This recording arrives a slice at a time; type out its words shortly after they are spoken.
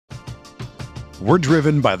We're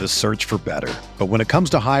driven by the search for better. But when it comes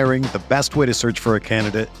to hiring, the best way to search for a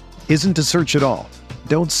candidate isn't to search at all.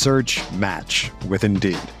 Don't search, match with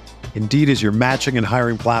Indeed. Indeed is your matching and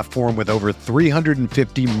hiring platform with over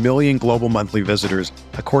 350 million global monthly visitors,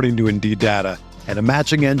 according to Indeed data, and a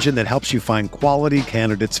matching engine that helps you find quality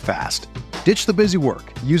candidates fast. Ditch the busy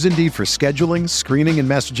work. Use Indeed for scheduling, screening, and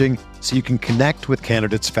messaging so you can connect with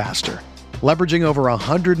candidates faster. Leveraging over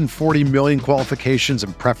 140 million qualifications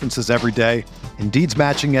and preferences every day, Indeed's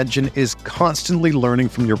matching engine is constantly learning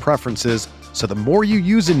from your preferences, so the more you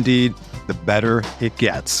use Indeed, the better it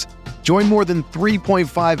gets. Join more than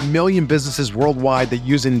 3.5 million businesses worldwide that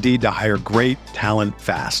use Indeed to hire great talent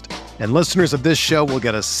fast. And listeners of this show will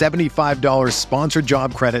get a $75 sponsored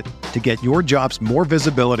job credit to get your jobs more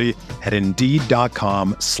visibility at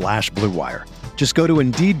Indeed.com/Blue Wire. Just go to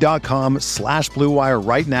Indeed.com/Blue Wire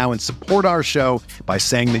right now and support our show by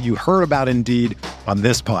saying that you heard about Indeed on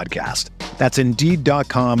this podcast. That's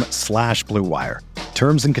Indeed.com/Blue Wire.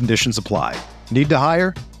 Terms and conditions apply. Need to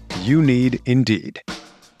hire? You need Indeed.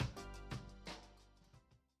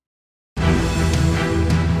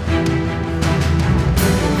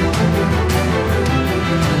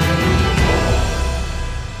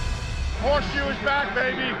 Horseshoe is back,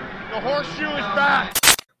 baby. The horseshoe is back.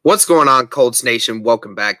 What's going on, Colts Nation?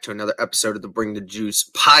 Welcome back to another episode of the Bring the Juice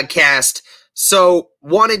podcast. So,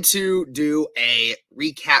 wanted to do a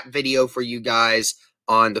recap video for you guys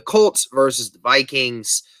on the Colts versus the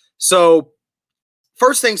Vikings. So,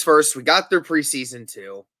 first things first, we got through preseason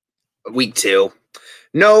week 2.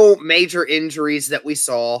 No major injuries that we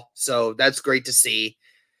saw, so that's great to see.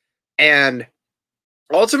 And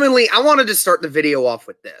ultimately, I wanted to start the video off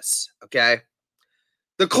with this, okay?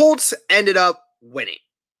 The Colts ended up winning.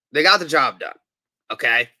 They got the job done,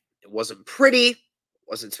 okay? It wasn't pretty,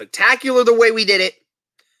 wasn't spectacular the way we did it,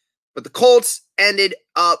 but the Colts ended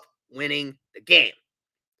up winning the game.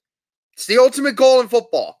 It's the ultimate goal in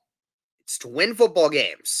football. It's to win football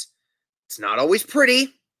games. It's not always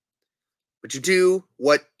pretty, but you do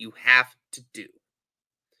what you have to do.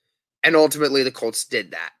 And ultimately, the Colts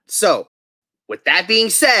did that. So, with that being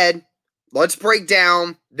said, let's break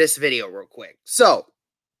down this video real quick. So,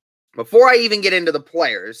 before I even get into the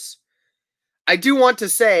players, I do want to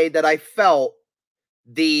say that I felt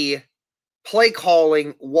the play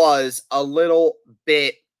calling was a little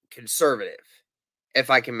bit conservative, if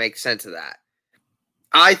I can make sense of that.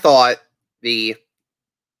 I thought the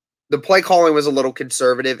play calling was a little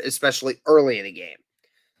conservative, especially early in the game.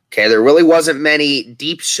 Okay, there really wasn't many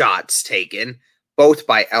deep shots taken, both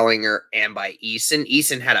by Ehlinger and by Eason.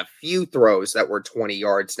 Eason had a few throws that were 20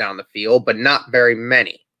 yards down the field, but not very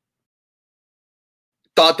many.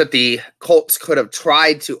 Thought that the Colts could have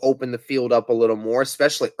tried to open the field up a little more,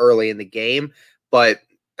 especially early in the game, but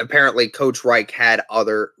apparently Coach Reich had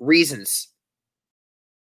other reasons.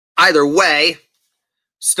 Either way,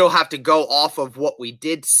 still have to go off of what we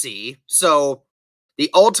did see. So,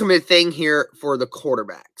 the ultimate thing here for the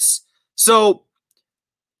quarterbacks. So,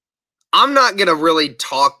 I'm not going to really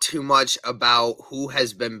talk too much about who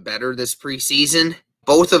has been better this preseason.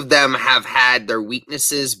 Both of them have had their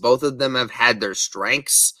weaknesses. Both of them have had their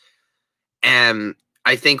strengths. And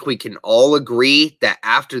I think we can all agree that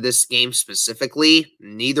after this game specifically,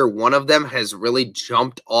 neither one of them has really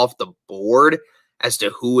jumped off the board as to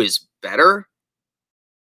who is better.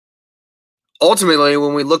 Ultimately,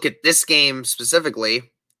 when we look at this game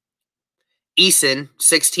specifically, Eason,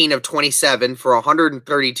 16 of 27 for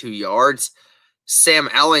 132 yards. Sam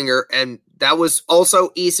Ehlinger, and that was also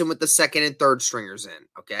Eason with the second and third stringers in,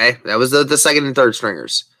 okay? That was the second and third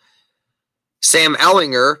stringers. Sam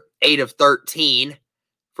Ehlinger, 8 of 13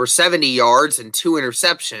 for 70 yards and 2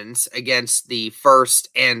 interceptions against the first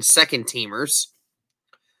and second teamers.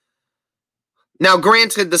 Now,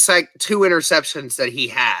 granted, the 2 interceptions that he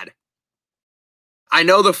had, I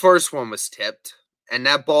know the first one was tipped, and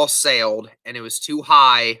that ball sailed, and it was too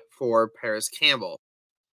high for Paris Campbell.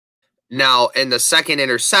 Now, in the second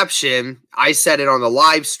interception, I said it on the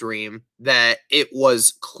live stream that it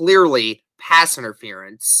was clearly pass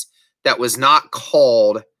interference that was not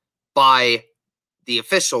called by the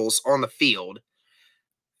officials on the field.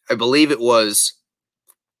 I believe it was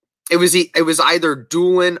either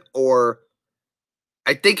Doolin or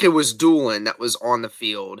I think it was Doolin that was on the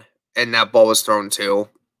field and that ball was thrown to.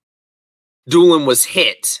 Doolin was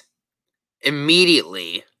hit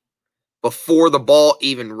immediately before the ball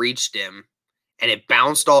even reached him, and it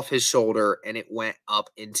bounced off his shoulder and it went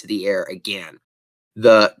up into the air again.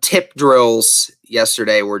 The tip drills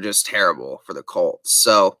yesterday were just terrible for the Colts.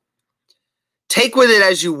 So take with it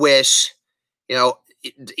as you wish. You know,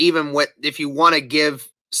 even if you want to give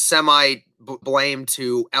blame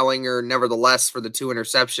to Ehlinger, nevertheless, for the 2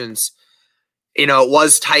 interceptions. It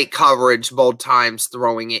was tight coverage both times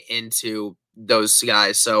throwing it into those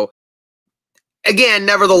guys. So, again,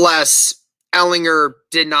 nevertheless, Ehlinger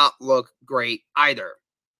did not look great either.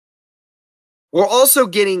 We're also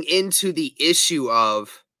getting into the issue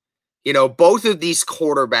of, both of these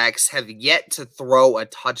quarterbacks have yet to throw a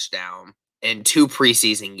touchdown in 2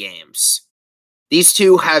 preseason games. These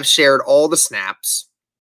two have shared all the snaps.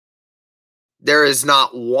 There is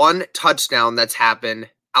not one touchdown that's happened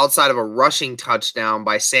outside of a rushing touchdown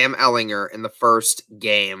by Sam Ehlinger in the first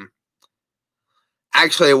game.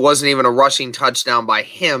 Actually, it wasn't even a rushing touchdown by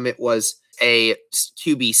him. It was a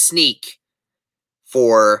QB sneak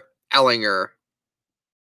for Ehlinger.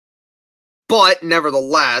 But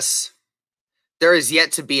nevertheless, there is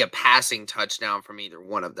yet to be a passing touchdown from either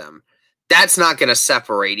one of them. That's not going to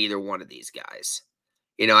separate either one of these guys.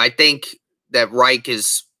 I think that Reich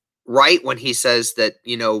is right when he says that,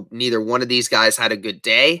 neither one of these guys had a good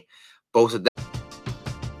day. Both of them.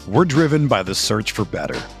 We're driven by the search for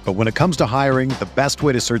better. But when it comes to hiring, the best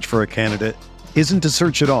way to search for a candidate isn't to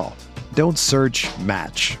search at all. Don't search,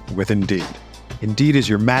 match with Indeed. Indeed is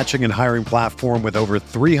your matching and hiring platform with over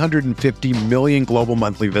 350 million global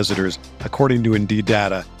monthly visitors, according to Indeed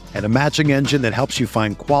data, and a matching engine that helps you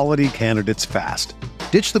find quality candidates fast.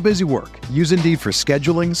 Ditch the busy work. Use Indeed for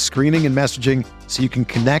scheduling, screening, and messaging so you can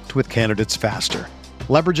connect with candidates faster.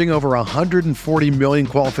 Leveraging over 140 million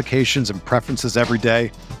qualifications and preferences every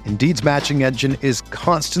day, Indeed's matching engine is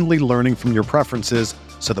constantly learning from your preferences,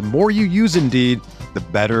 so the more you use Indeed, the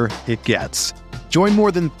better it gets. Join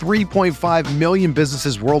more than 3.5 million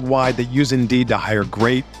businesses worldwide that use Indeed to hire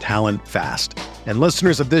great talent fast. And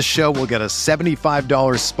listeners of this show will get a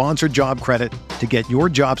 $75 sponsored job credit to get your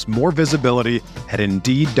jobs more visibility at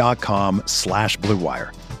Indeed.com/Blue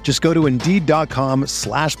Wire. Just go to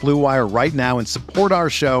Indeed.com/Blue Wire right now and support our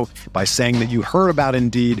show by saying that you heard about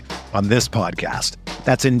Indeed on this podcast.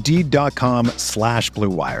 That's Indeed.com/Blue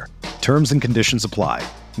Wire. Terms and conditions apply.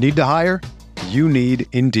 Need to hire? You need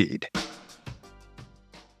Indeed.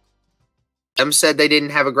 Said they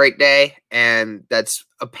didn't have a great day, and that's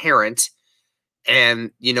apparent.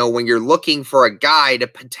 And, when you're looking for a guy to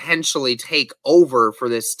potentially take over for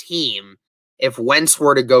this team, if Wentz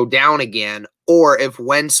were to go down again, or if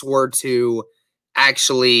Wentz were to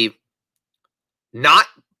actually not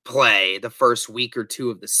play the first week or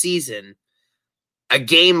two of the season, a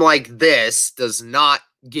game like this does not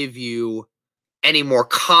give you any more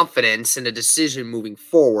confidence in a decision moving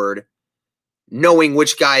forward, knowing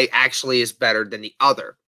which guy actually is better than the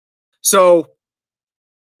other. So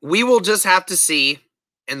we will just have to see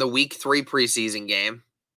in the week 3 preseason game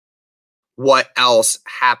what else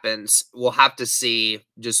happens. We'll have to see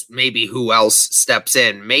just maybe who else steps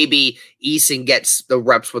in. Maybe Eason gets the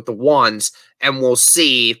reps with the ones, and we'll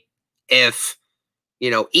see if,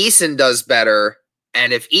 Eason does better.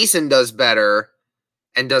 And if Eason does better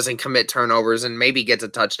and doesn't commit turnovers and maybe gets a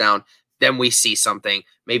touchdown, then we see something.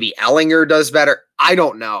 Maybe Ehlinger does better. I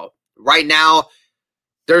don't know. Right now,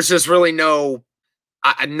 there's just really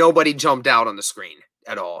nobody jumped out on the screen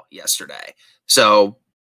at all yesterday. So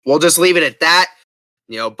we'll just leave it at that.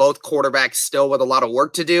 Both quarterbacks still with a lot of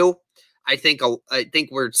work to do. I think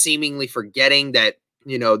we're seemingly forgetting that,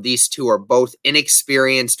 these two are both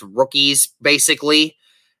inexperienced rookies, basically,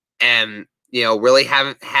 and, really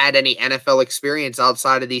haven't had any NFL experience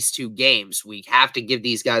outside of these 2 games. We have to give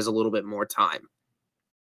these guys a little bit more time.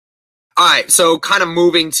 All right, so kind of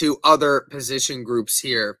moving to other position groups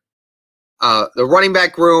here. The running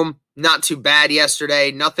back room, not too bad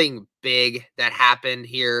yesterday. Nothing big that happened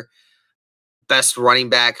here. Best running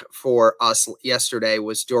back for us yesterday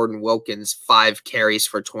was Jordan Wilkins, 5 carries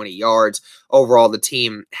for 20 yards. Overall, the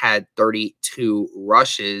team had 32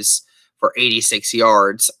 rushes for 86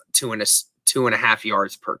 yards, 2.5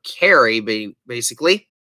 yards per carry, basically.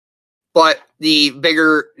 But the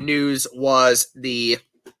bigger news was the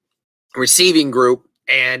receiving group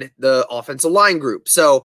and the offensive line group.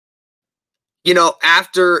 So,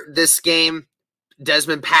 after this game,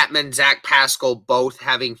 Desmond Patman, Zach Pascal, both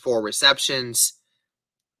having 4 receptions.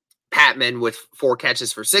 Patman with 4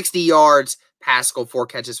 catches for 60 yards. Pascal, 4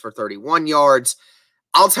 catches for 31 yards.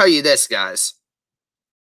 I'll tell you this, guys.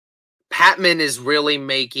 Patman is really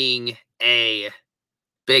making a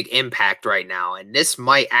big impact right now, and this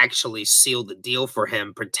might actually seal the deal for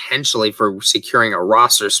him, potentially for securing a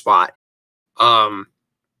roster spot.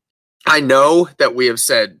 I know that we have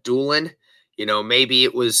said Doolin. Maybe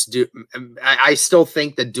it was I still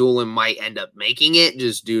think that Doolin might end up making it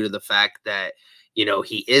just due to the fact that,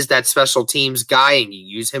 he is that special teams guy and you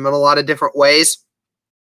use him in a lot of different ways.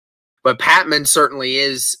 But Patman certainly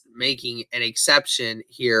is making an exception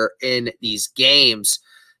here in these games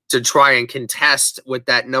to try and contest with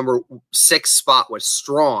that number 6 spot with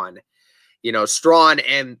Strawn. Strawn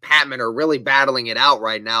and Patman are really battling it out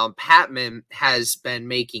right now. And Patman has been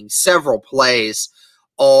making several plays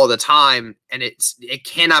all the time, and it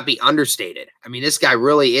cannot be understated. I mean, this guy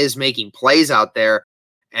really is making plays out there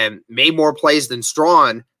and made more plays than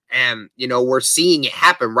Strawn. And, we're seeing it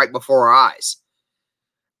happen right before our eyes.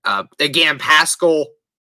 Again, Pascal,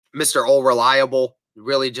 Mr. All Reliable,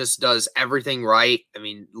 really just does everything right. I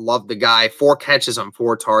mean, love the guy. 4 catches on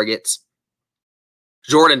 4 targets.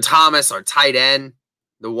 Jordan Thomas, our tight end,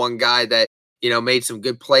 the one guy that, made some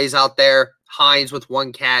good plays out there. Hines with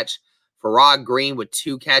 1 catch. Farrod Green with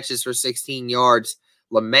 2 catches for 16 yards.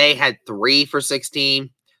 LeMay had 3 for 16.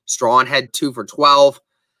 Strawn had 2 for 12.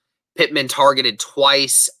 Pittman targeted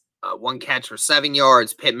twice, 1 catch for 7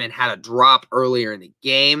 yards. Pittman had a drop earlier in the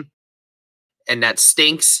game, and that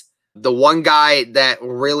stinks. The one guy that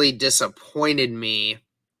really disappointed me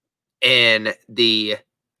in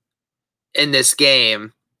this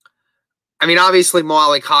game, I mean, obviously,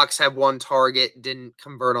 Mo Cox had 1 target, didn't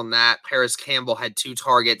convert on that. Paris Campbell had 2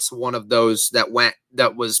 targets. One of those that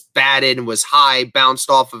was batted and was high, bounced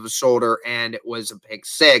off of his shoulder, and it was a pick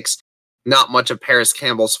 6. Not much of Paris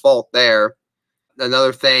Campbell's fault there.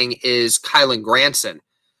 Another thing is Kylan Granson.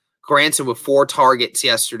 Granson with 4 targets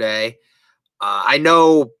yesterday. I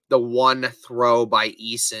know the one throw by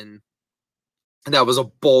Eason, that was a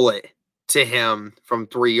bullet to him from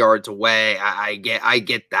 3 yards away. I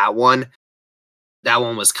get that one. That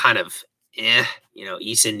one was kind of,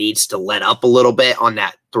 Eason needs to let up a little bit on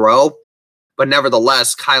that throw. But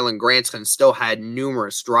nevertheless, Kylan Granson still had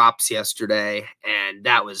numerous drops yesterday, and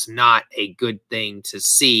that was not a good thing to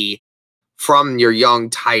see from your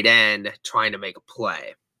young tight end trying to make a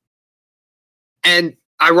play. And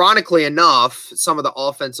ironically enough, some of the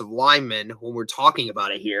offensive linemen, when we're talking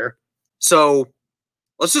about it here, so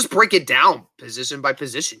let's just break it down position by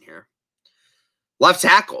position here. Left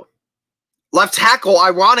tackle. Left tackle,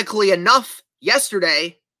 ironically enough,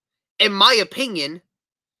 yesterday, in my opinion,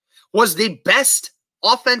 was the best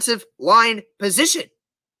offensive line position.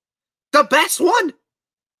 The best one.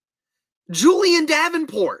 Julian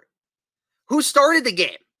Davenport, who started the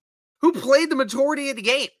game, who played the majority of the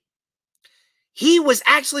game. He was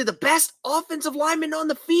actually the best offensive lineman on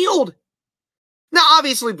the field. Now,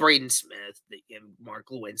 obviously, Braden Smith and Mark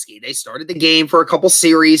Lewinsky, they started the game for a couple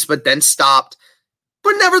series, but then stopped.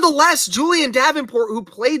 But nevertheless, Julian Davenport, who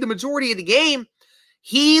played the majority of the game,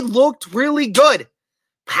 he looked really good.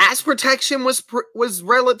 Pass protection was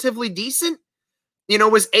relatively decent.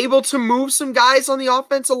 Was able to move some guys on the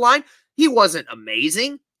offensive line. He wasn't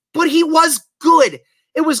amazing, but he was good.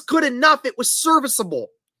 It was good enough. It was serviceable.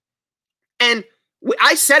 And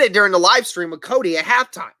I said it during the live stream with Cody at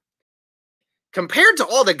halftime. Compared to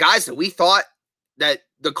all the guys that we thought that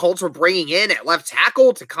the Colts were bringing in at left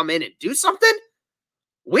tackle to come in and do something,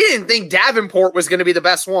 we didn't think Davenport was going to be the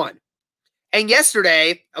best one. And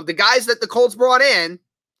yesterday, of the guys that the Colts brought in,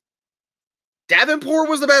 Davenport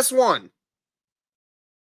was the best one.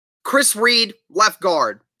 Chris Reed, left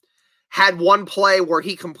guard, had one play where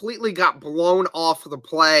he completely got blown off the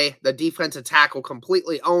play. The defensive tackle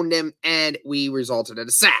completely owned him, and we resulted in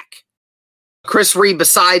a sack. Chris Reed,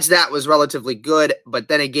 besides that, was relatively good, but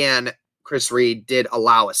then again, Chris Reed did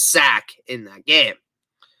allow a sack in that game.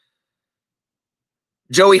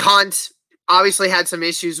 Joey Hunt obviously had some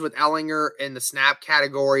issues with Ellinger in the snap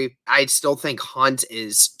category. I still think Hunt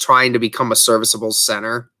is trying to become a serviceable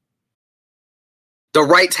center. The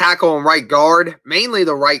right tackle and right guard, mainly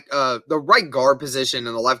the right guard position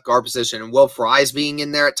and the left guard position, and Will Fries being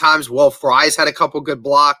in there at times. Will Fries had a couple good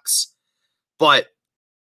blocks, but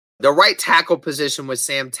the right tackle position was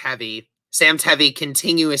Sam Tevi. Sam Tevi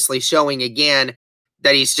continuously showing again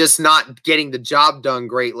that he's just not getting the job done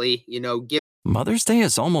greatly. Mother's Day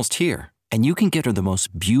is almost here, and you can get her the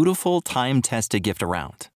most beautiful time-tested gift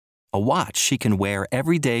around. A watch she can wear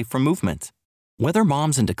every day from Movement. Whether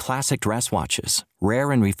mom's into classic dress watches,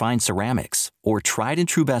 rare and refined ceramics, or tried and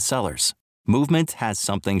true bestsellers, Movement has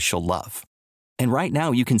something she'll love. And right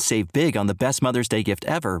now you can save big on the best Mother's Day gift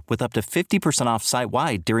ever with up to 50% off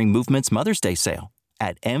site-wide during Movement's Mother's Day sale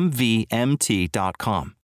at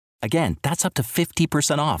MVMT.com. Again, that's up to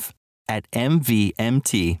 50% off at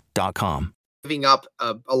MVMT.com. Giving up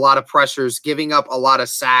a lot of pressures, giving up a lot of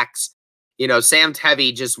sacks. Sam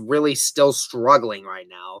Tevi just really still struggling right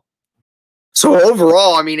now. So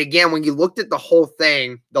overall, I mean, again, when you looked at the whole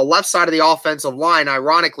thing, the left side of the offensive line,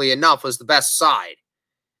 ironically enough, was the best side.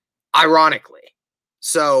 Ironically.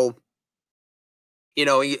 So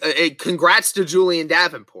Congrats to Julian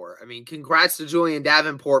Davenport. I mean, congrats to Julian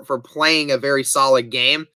Davenport for playing a very solid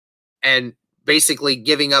game and basically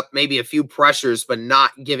giving up maybe a few pressures, but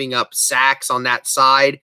not giving up sacks on that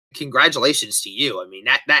side. Congratulations to you. I mean,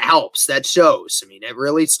 that helps. That shows. I mean, it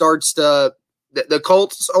really starts to the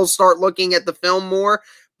Colts will start looking at the film more,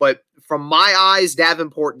 but from my eyes,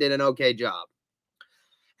 Davenport did an okay job.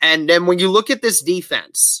 And then when you look at this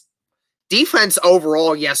defense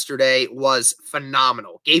overall yesterday was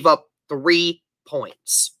phenomenal. Gave up 3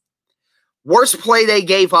 points. Worst play they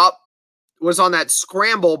gave up was on that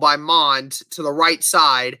scramble by Mond to the right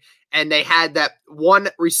side, and they had that one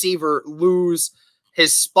receiver lose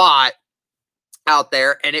his spot out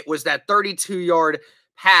there, and it was that 32-yard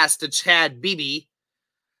pass to Chad Beebe,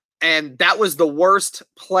 and that was the worst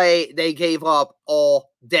play they gave up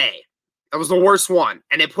all day. That was the worst one,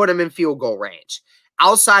 and it put him in field goal range.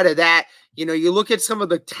 Outside of that, you look at some of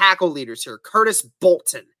the tackle leaders here. Curtis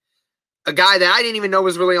Bolton, a guy that I didn't even know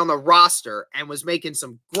was really on the roster and was making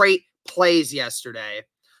some great plays yesterday.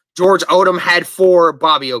 George Odom had 4.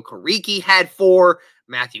 Bobby Okereke had 4.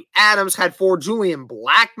 Matthew Adams had 4. Julian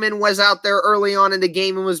Blackmon was out there early on in the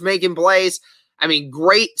game and was making plays. I mean,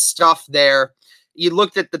 great stuff there. You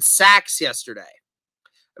looked at the sacks yesterday.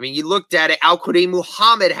 I mean, you looked at it. Al-Quadin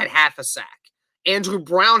Muhammad had half a sack. Andrew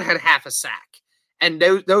Brown had half a sack. And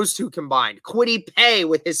those two combined. Kwity Paye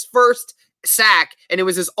with his first sack, and it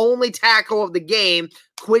was his only tackle of the game.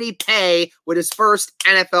 Kwity Paye with his first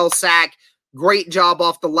NFL sack. Great job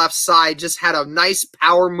off the left side. Just had a nice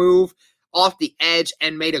power move off the edge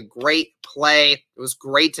and made a great play. It was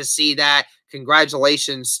great to see that.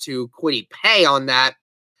 Congratulations to Kwity Paye on that.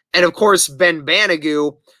 And of course, Ben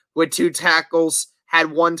Banogu with 2 tackles,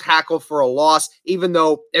 had 1 tackle for a loss, even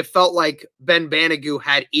though it felt like Ben Banogu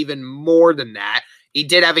had even more than that. He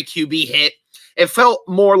did have a QB hit. It felt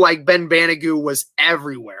more like Ben Banogu was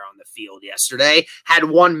everywhere on the field yesterday. Had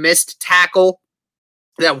 1 missed tackle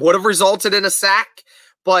that would have resulted in a sack.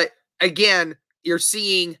 But again, you're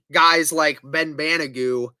seeing guys like Ben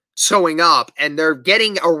Banogu showing up, and they're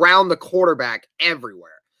getting around the quarterback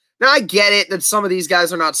everywhere. Now, I get it that some of these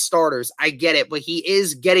guys are not starters. I get it, but he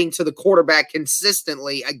is getting to the quarterback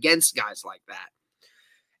consistently against guys like that.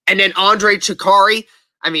 And then Andre Chikari,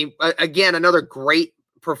 I mean, again, another great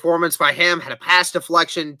performance by him. Had a pass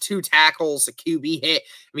deflection, 2 tackles, a QB hit.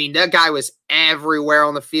 I mean, that guy was everywhere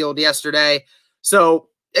on the field yesterday. So,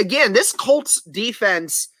 again, this Colts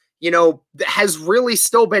defense, has really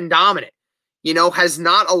still been dominant. Has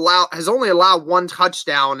only allowed 1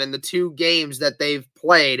 touchdown in the 2 games that they've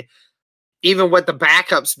played, even with the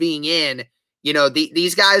backups being in.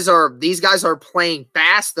 These guys are playing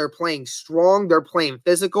fast, they're playing strong, they're playing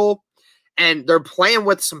physical, and they're playing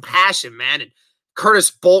with some passion, man. And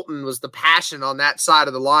Curtis Bolton was the passion on that side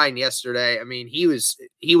of the line yesterday. I mean, he was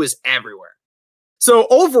everywhere. So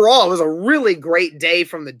overall, it was a really great day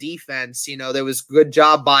from the defense. There was good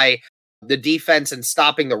job by the defense in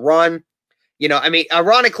stopping the run.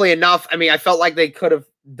 Ironically enough, I felt like they could have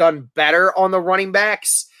done better on the running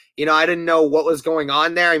backs. I didn't know what was going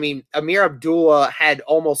on there. I mean, Amir Abdullah had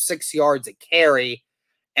almost 6 yards a carry,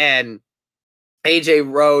 and A.J.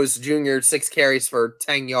 Rose Jr., 6 carries for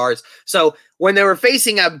 10 yards. So when they were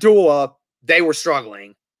facing Abdullah, they were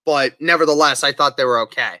struggling. But nevertheless, I thought they were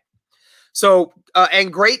okay. So,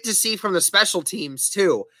 and great to see from the special teams,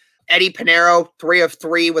 too. Eddie Pinheiro, 3 of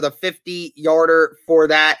 3 with a 50-yarder for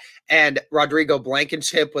that. And Rodrigo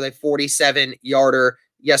Blankenship with a 47-yarder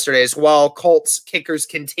yesterday as well. Colts kickers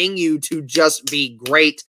continue to just be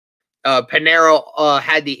great. Pinheiro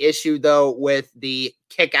had the issue, though, with the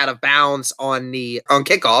kick out of bounds on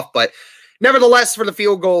kickoff. But nevertheless, for the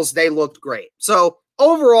field goals, they looked great. So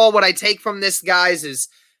overall, what I take from this, guys, is,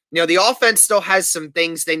 the offense still has some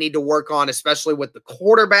things they need to work on, especially with the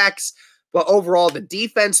quarterbacks. But overall, the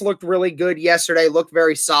defense looked really good yesterday, looked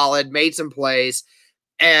very solid, made some plays,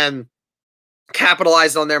 and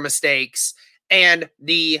capitalized on their mistakes. And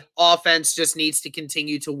the offense just needs to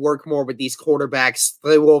continue to work more with these quarterbacks.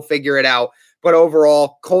 They will figure it out. But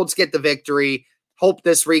overall, Colts get the victory. Hope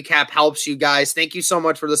this recap helps you guys. Thank you so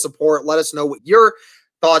much for the support. Let us know what your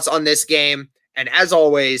thoughts on this game. And as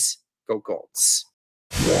always, go Colts.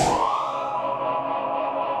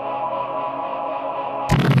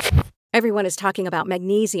 Everyone is talking about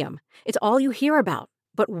magnesium. It's all you hear about.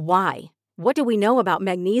 But why? What do we know about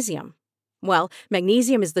magnesium? Well,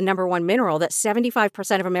 magnesium is the #1 mineral that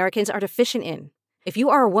 75% of Americans are deficient in. If you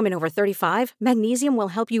are a woman over 35, magnesium will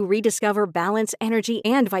help you rediscover balance, energy,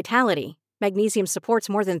 and vitality. Magnesium supports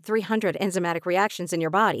more than 300 enzymatic reactions in your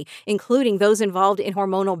body, including those involved in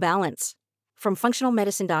hormonal balance. From functional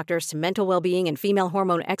medicine doctors to mental well-being and female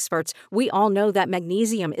hormone experts, we all know that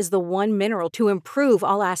magnesium is the one mineral to improve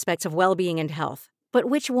all aspects of well-being and health. But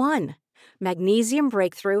which one? Magnesium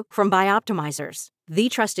Breakthrough from Bioptimizers, the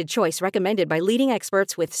trusted choice recommended by leading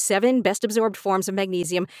experts with 7 best-absorbed forms of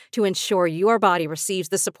magnesium to ensure your body receives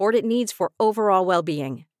the support it needs for overall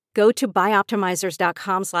well-being. Go to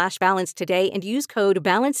bioptimizers.com/balance today and use code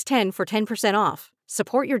BALANCE10 for 10% off.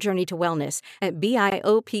 Support your journey to wellness at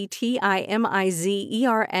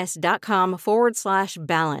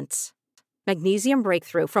bioptimizers.com/balance. Magnesium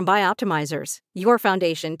Breakthrough from Bioptimizers, your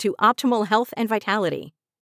foundation to optimal health and vitality.